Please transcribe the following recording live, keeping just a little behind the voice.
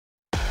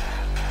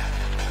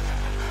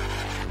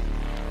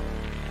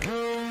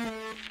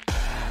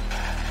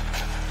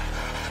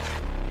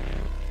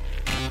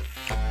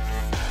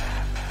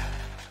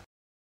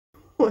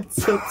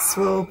What's up,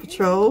 Swole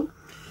Patrol?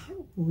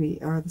 We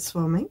are the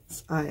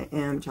Swolemates. I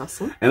am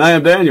Jocelyn. And I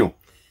am Daniel.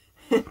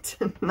 And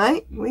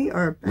tonight we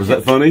are back. Was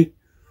that funny?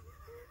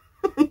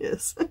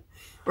 Yes.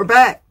 We're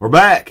back. We're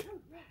back.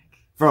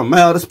 From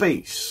outer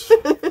space.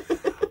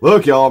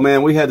 Look, y'all,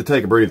 man, we had to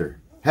take a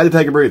breather. Had to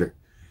take a breather.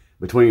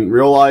 Between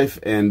real life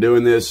and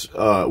doing this,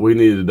 we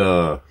needed,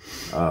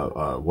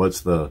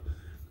 what's the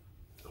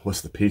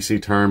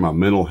PC term? A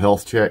mental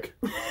health check.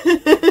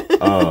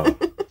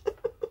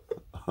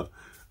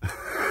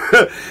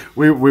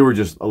 We were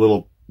just a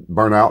little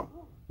burnt out.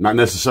 Not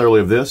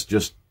necessarily of this,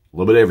 just a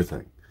little bit of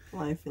everything.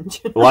 Life in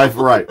general. Life,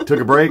 right.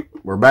 Took a break.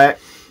 We're back.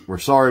 We're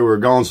sorry we were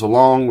gone so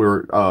long. We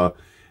were,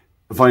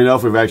 funny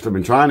enough, we've actually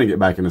been trying to get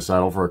back in the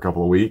saddle for a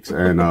couple of weeks.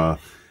 And,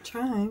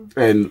 trying.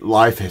 And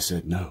life has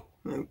said no.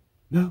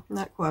 No.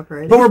 Not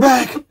cooperating. But we're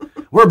back.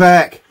 We're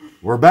back.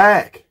 We're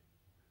back.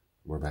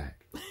 We're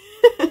back.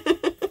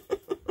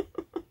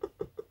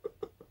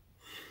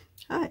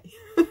 Hi.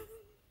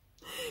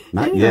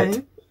 Not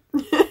yet.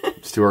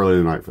 It's too early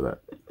tonight for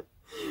that.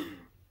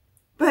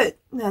 But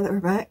now that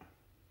we're back,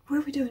 what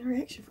are we doing a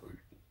reaction for?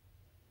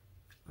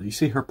 You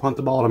see her punt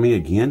the ball to me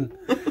again?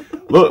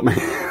 Look, man.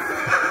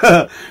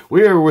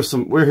 We're here with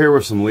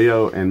some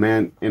Leo, and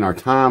man, in our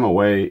time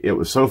away, it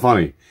was so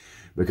funny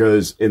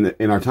because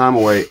in our time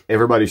away,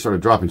 everybody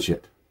started dropping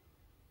shit.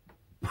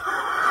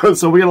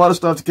 So we had a lot of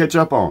stuff to catch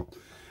up on,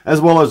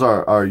 as well as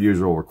our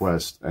usual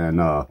requests.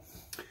 And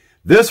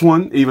this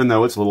one, even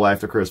though it's a little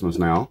after Christmas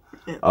now,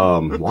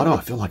 why do I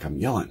feel like I'm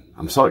yelling?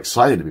 I'm so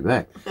excited to be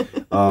back.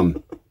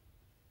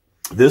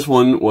 This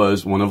one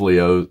was one of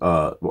Leo's.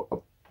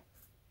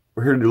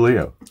 We're here to do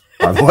Leo,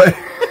 by the way.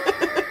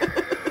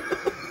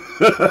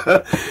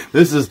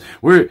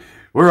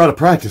 We're out of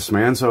practice,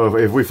 man. So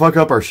if we fuck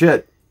up our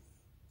shit,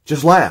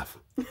 just laugh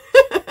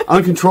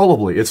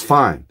uncontrollably. It's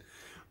fine.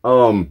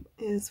 It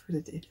is what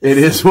it is. It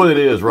is what it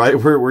is, right?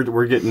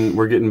 We're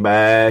getting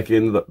back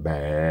into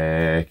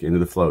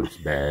the flow.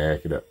 Just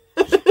back it up.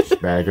 Just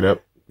back it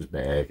up. Just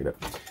back it up.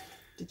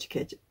 Did you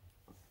catch it?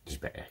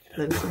 Just back it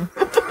up.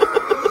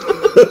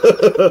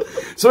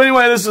 So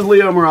anyway, this is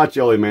Leo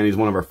Moracchioli, man. He's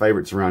one of our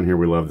favorites around here.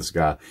 We love this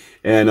guy.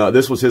 And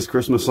this was his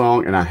Christmas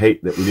song, and I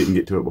hate that we didn't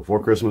get to it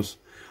before Christmas.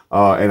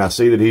 And I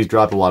see that he's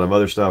dropped a lot of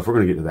other stuff. We're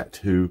going to get to that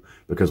too,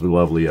 because we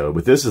love Leo.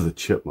 But this is the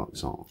Chipmunk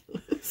Song.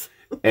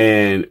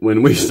 And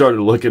when we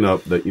started looking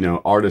up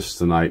the, artists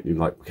tonight, you're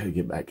like, we got to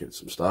get back into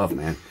some stuff,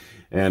 man.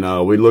 And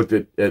we looked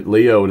at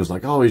Leo, and it's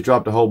like, oh, he's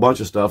dropped a whole bunch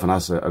of stuff. And I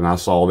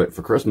saw that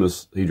for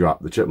Christmas, he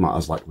dropped the Chipmunk. I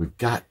was like, we've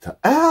got to,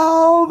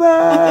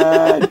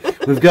 Alvin!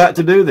 We've got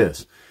to do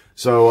this.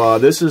 So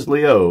this is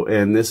Leo,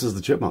 and this is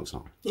the Chipmunk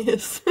Song.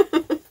 Yes.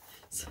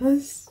 So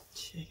let's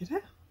check it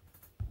out.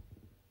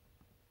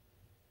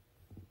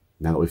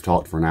 Now that we've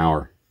talked for an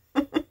hour.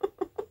 It's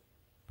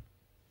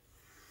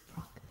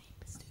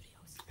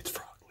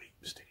Frog Leap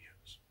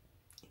Studios.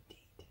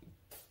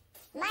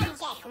 Mic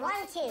check, 1,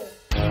 2.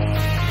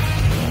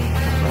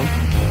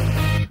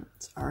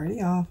 It's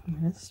already off.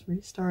 I'm going to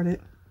restart it.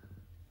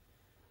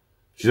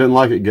 She doesn't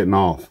like it getting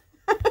off.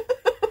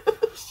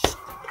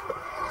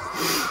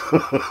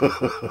 Mic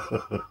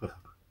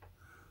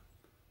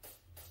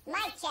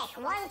check,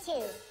 1, 2.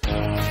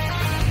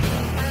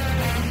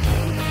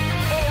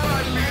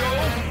 Alright, Leo,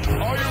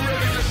 are you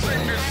ready to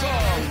sing this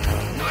song?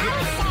 I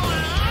would say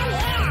I am,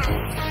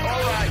 yeah.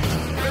 Alright,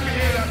 let me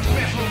hear that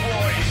metal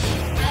voice.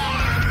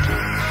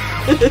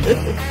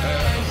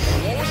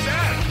 What was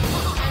that?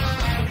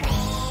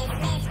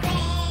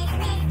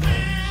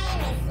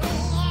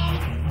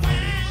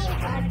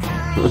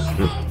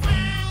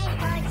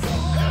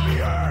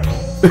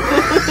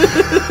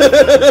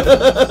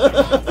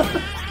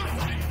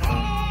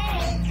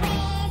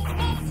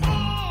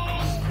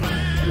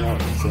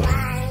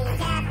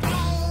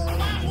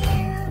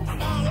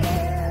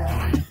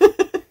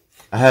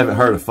 I haven't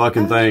heard a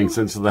fucking thing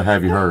since the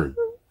Have You Heard.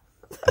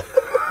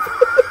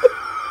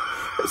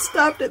 I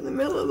stopped in the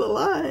middle of the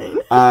line.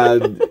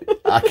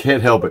 I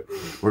can't help it.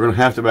 We're going to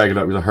have to back it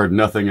up because I heard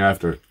nothing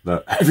after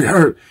the Have You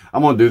Heard.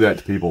 I'm going to do that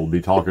to people,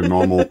 be talking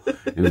normal,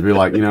 and just be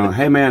like,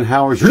 hey man,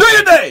 how was your day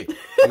today?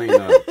 I mean,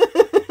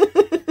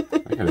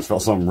 I just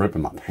felt something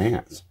ripping my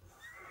pants.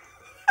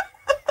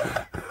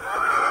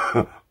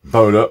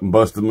 Bowed up and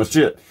busted my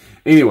shit.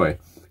 Anyway,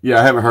 yeah,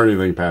 I haven't heard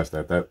anything past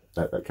that. That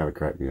kind of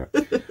cracked me up.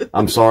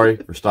 I'm sorry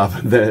for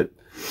stopping that.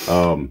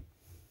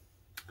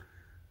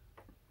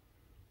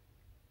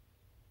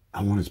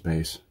 I want his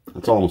bass.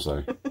 That's all I'm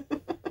saying.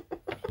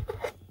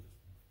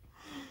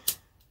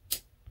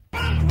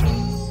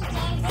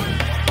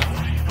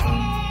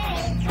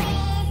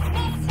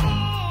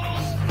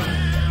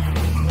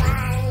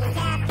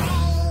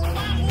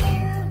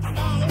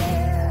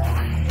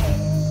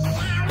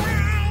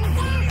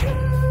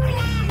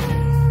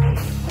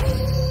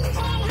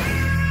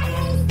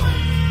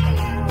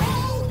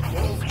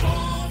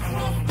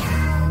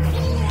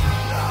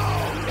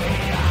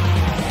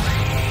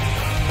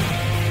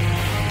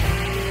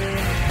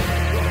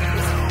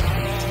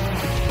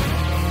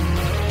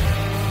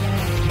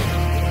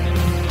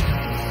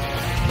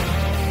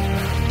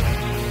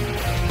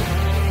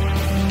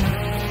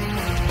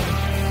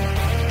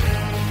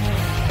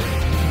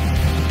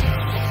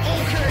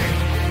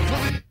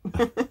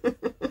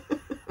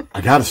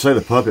 I gotta say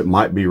the puppet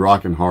might be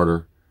rocking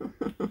harder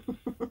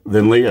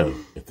than Leo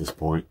at this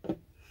point.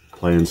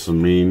 Playing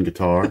some mean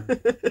guitar.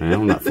 Man,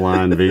 I'm not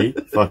flying V.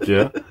 Fuck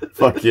yeah.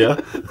 Fuck yeah.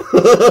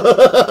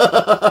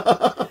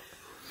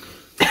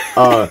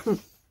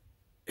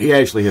 He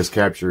actually has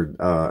captured,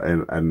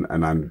 and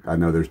I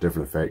know there's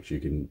different effects you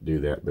can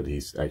do that, but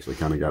he's actually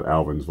kind of got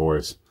Alvin's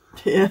voice.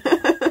 Yeah.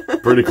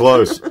 Pretty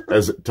close,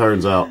 as it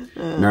turns out.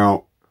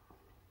 Now,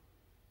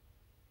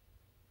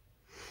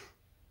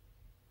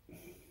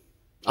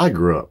 I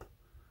grew up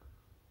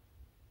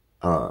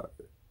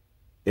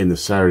in the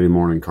Saturday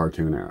morning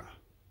cartoon era.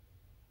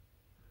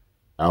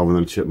 Alvin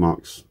and the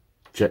Chipmunks,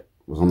 check,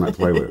 was on that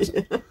playlist.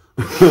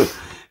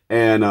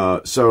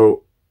 And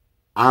so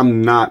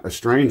I'm not a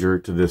stranger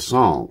to this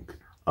song.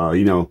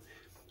 You know,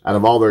 out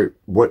of all the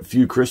what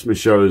few Christmas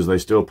shows they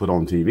still put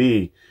on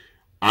TV,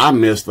 I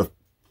miss the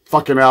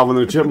fucking Alvin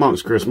and the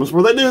Chipmunks Christmas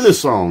where they do this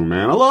song,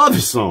 man. I love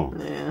this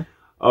song. Yeah.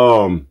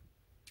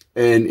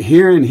 And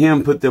hearing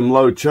him put them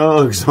low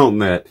chugs on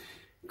that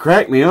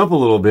cracked me up a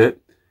little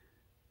bit,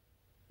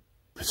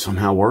 but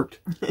somehow worked.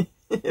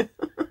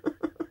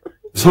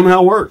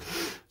 Somehow worked.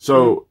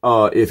 So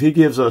if he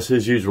gives us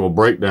his usual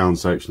breakdown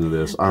section of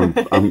this, I'm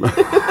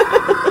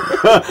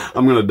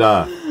I'm gonna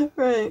die.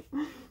 Right.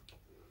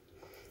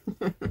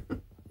 Okay,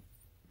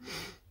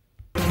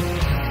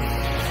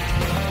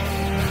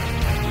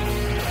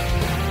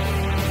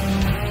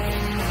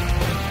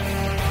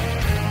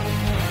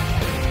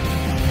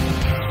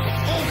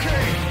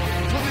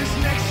 for this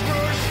next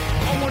verse,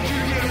 I want you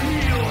to get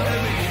real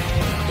heavy.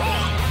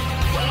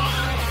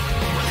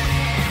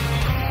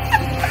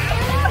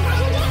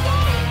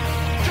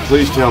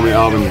 Please tell me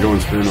Alvin's going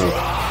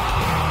screamo.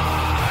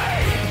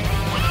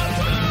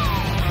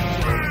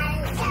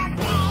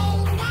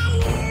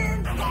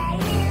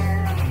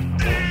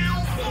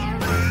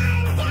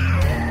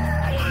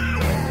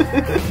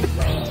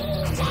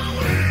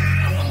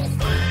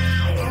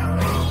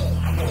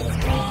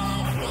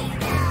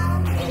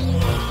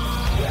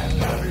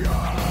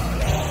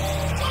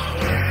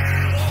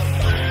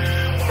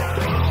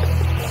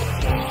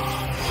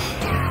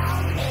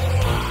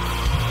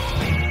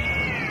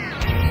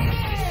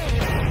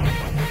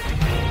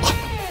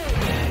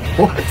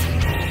 What?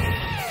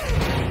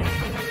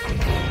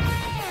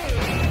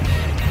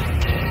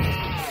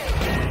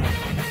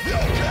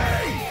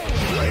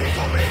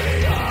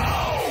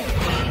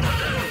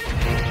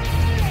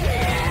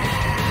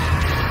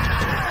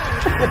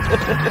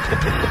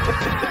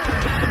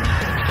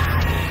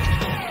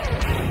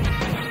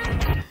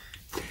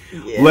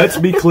 Yeah. Let's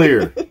be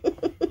clear.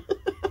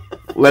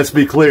 Let's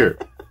be clear.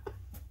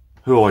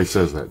 Who always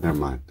says that? Never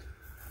mind.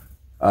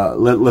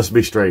 Let's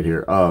be straight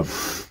here.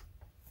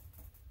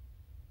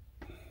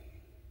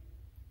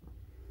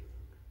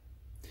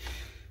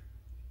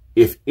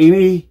 If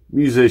any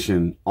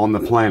musician on the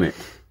planet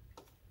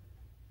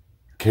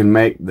can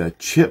make the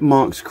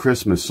Chipmunks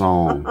Christmas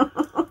song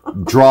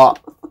drop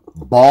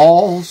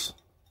balls,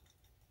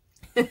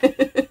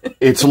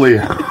 it's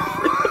Leo.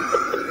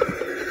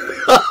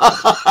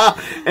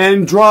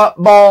 And drop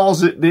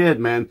balls it did,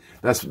 man.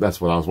 That's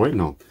what I was waiting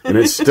on. And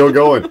it's still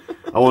going.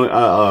 I want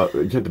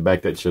you have to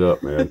back that shit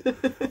up, man.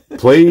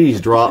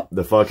 Please drop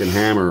the fucking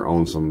hammer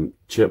on some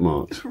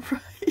chipmunks.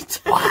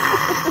 Right.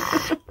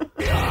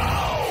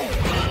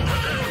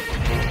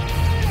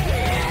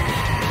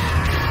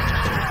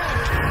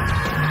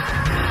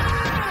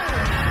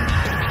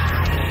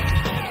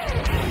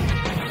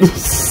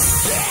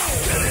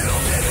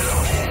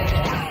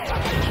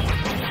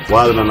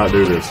 Why did I not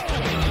do this?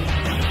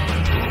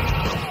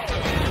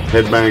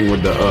 Headbang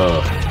with the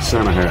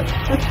Santa hat.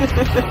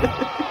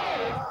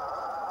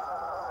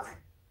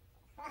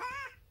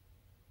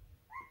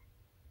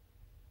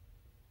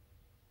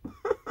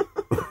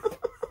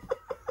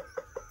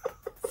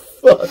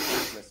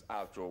 Christmas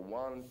outro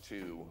 1,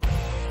 2.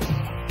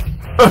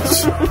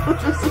 Is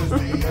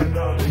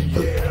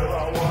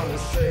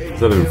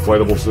that an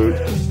inflatable suit?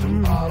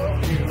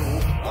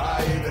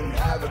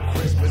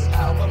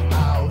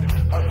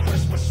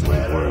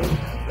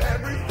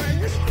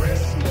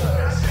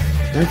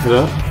 Thank it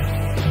up.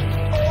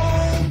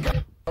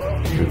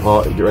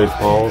 Get ready to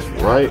pause.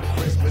 Right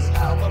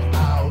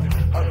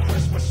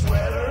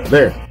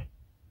there.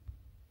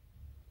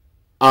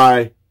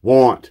 I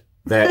want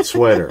that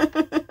sweater.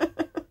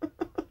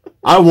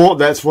 I want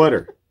that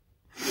sweater.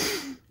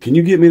 Can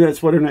you get me that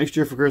sweater next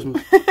year for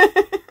Christmas?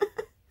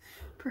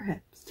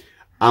 Perhaps.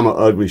 I'm an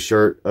ugly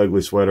shirt,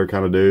 ugly sweater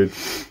kind of dude.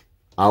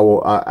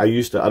 I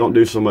used to, I don't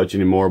do so much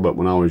anymore, but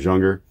when I was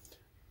younger,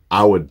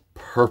 I would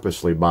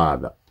purposely buy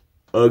the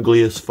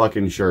ugliest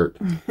fucking shirt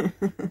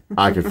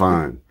I could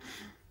find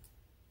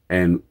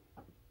and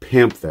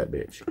pimp that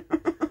bitch.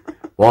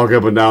 Walk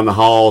up and down the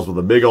halls with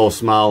a big old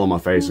smile on my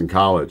face in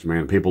college,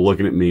 man. People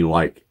looking at me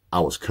like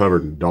I was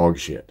covered in dog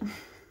shit.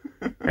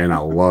 And I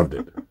loved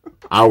it.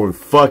 I would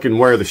fucking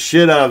wear the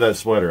shit out of that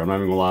sweater. I'm not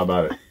even gonna lie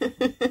about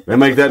it. They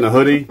make that in a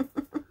hoodie.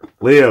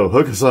 Leo,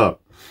 hook us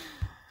up.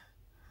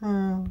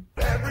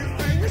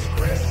 Everything is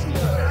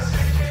Christmas.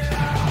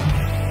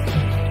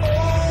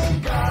 Oh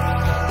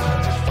God.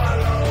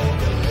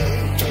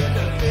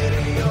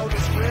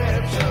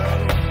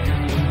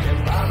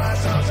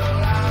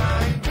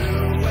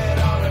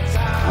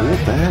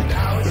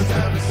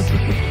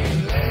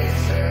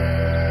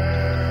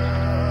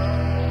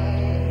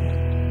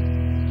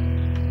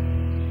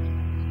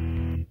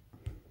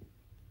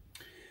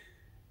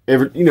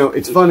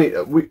 it's funny.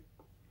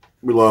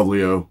 We love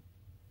Leo,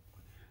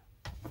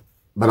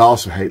 but I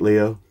also hate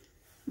Leo.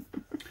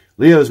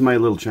 Leo's made a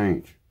little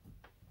change,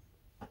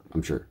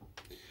 I'm sure.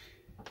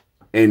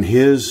 And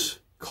his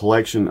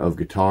collection of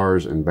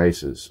guitars and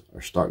basses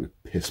are starting to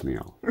piss me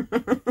off.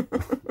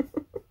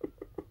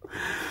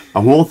 I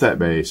want that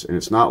bass, and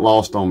it's not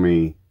lost on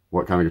me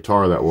what kind of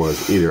guitar that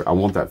was either. I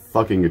want that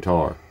fucking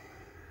guitar.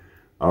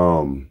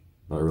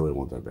 But I really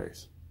want that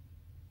bass.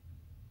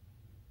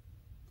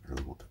 I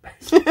really want that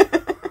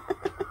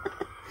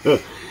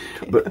bass.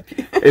 But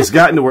it's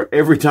gotten to where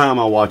every time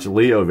I watch a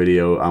Leo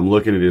video, I'm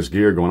looking at his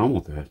gear going, I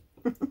want that.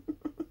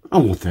 I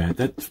want that.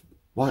 That's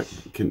why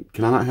can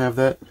I not have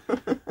that?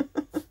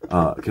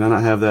 Can I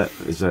not have that?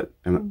 Is that?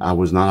 And I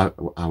was not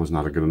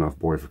a good enough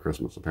boy for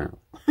Christmas, apparently.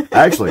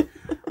 Actually,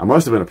 I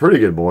must have been a pretty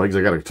good boy because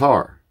I got a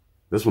guitar.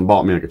 This one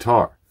bought me a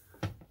guitar.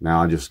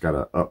 Now I just got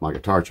to up my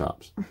guitar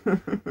chops.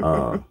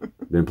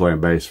 Been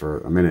playing bass for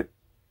a minute,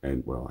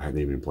 and well, I hadn't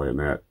even been playing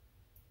that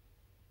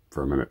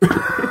for a minute.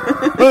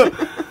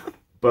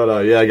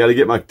 But yeah, I got to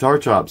get my guitar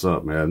chops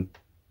up, man.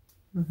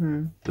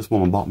 This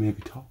woman bought me a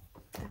guitar.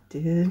 I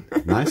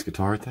did. Nice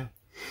guitar at that.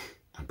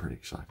 I'm pretty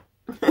excited.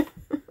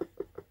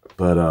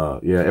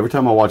 But yeah, every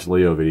time I watch a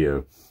Leo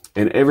video,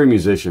 and every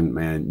musician,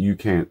 man, you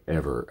can't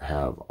ever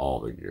have all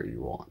the gear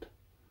you want.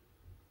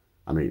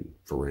 I mean,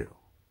 for real.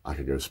 I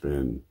could go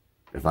spend,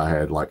 if I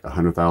had like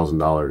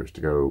 $100,000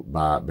 to go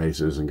buy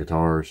basses and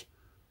guitars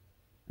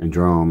and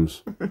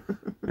drums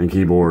and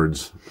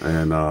keyboards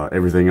and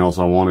everything else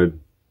I wanted,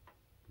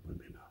 it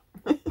wouldn't be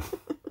enough.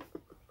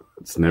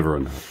 It's never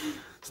enough.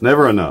 It's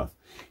never enough.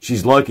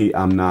 She's lucky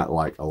I'm not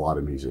like a lot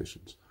of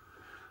musicians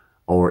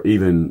or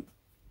even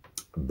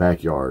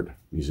backyard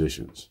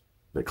musicians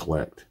that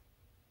collect.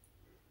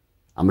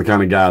 I'm the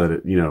kind of guy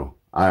that,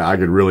 I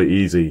could really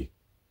easy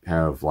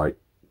have like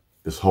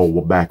this whole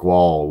back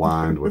wall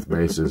lined with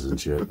basses and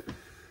shit.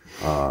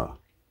 I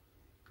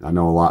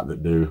know a lot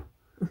that do.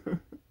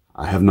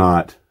 I have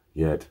not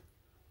yet.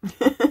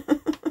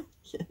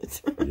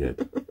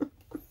 Yet.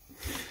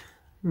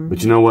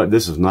 But you know what?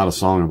 This is not a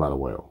song about a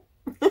whale.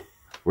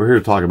 We're here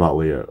to talk about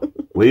Leo.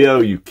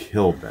 Leo, you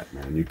killed that,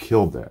 man. You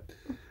killed that.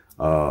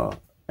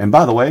 And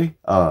by the way,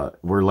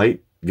 we're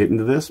late getting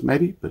to this,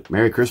 maybe, but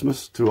Merry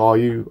Christmas to all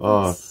you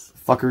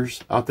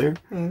fuckers out there.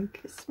 Merry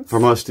Christmas.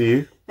 From us to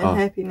you. And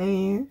Happy New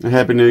Year. And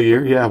Happy New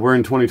Year. Yeah, we're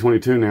in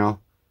 2022 now.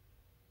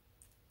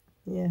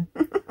 Yeah.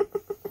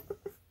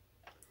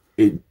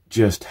 It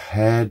just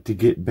had to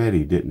get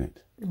Betty, didn't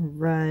it?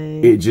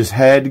 Right. It just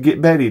had to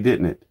get Betty,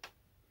 didn't it?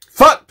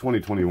 Fuck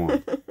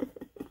 2021.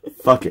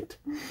 Fuck it.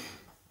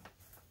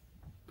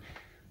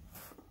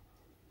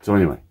 So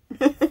anyway,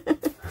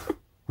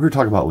 we're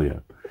talking about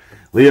Leo.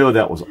 Leo,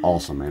 that was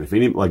awesome, man. If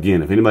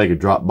anybody could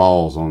drop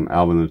balls on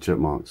Alvin and the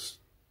Chipmunks,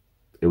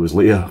 it was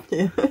Leo.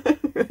 Yeah.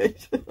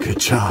 Right. Good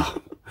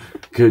job.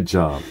 Good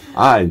job.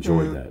 I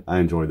enjoyed that. I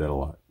enjoyed that a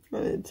lot. I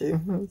did too.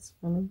 That was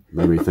funny.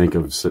 Made me think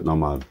of sitting on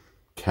my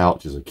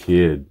couch as a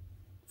kid,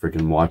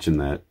 freaking watching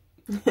that.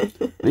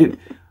 They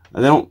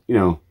don't,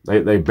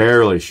 they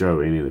barely show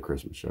any of the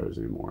Christmas shows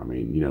anymore. I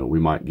mean, we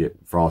might get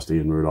Frosty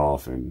and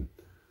Rudolph and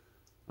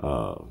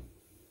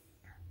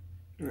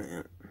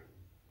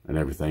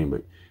everything,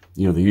 but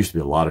there used to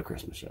be a lot of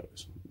Christmas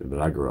shows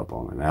that I grew up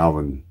on, and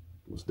Alvin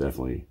was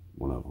definitely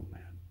one of them,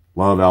 man.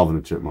 Love Alvin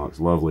and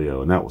Chipmunks, love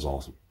Leo, and that was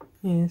awesome.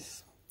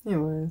 Yes, it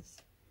was.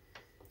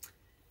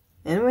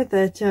 And with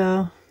that,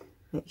 y'all,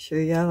 make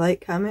sure y'all like,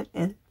 comment,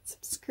 and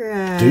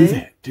subscribe.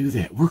 Do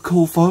that. We're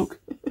cool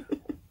folk.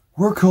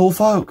 We're cool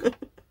folk.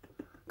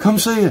 Come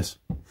see us.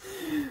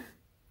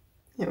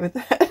 And with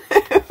that,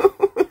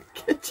 we'll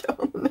catch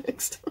y'all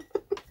next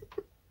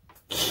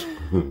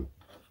time.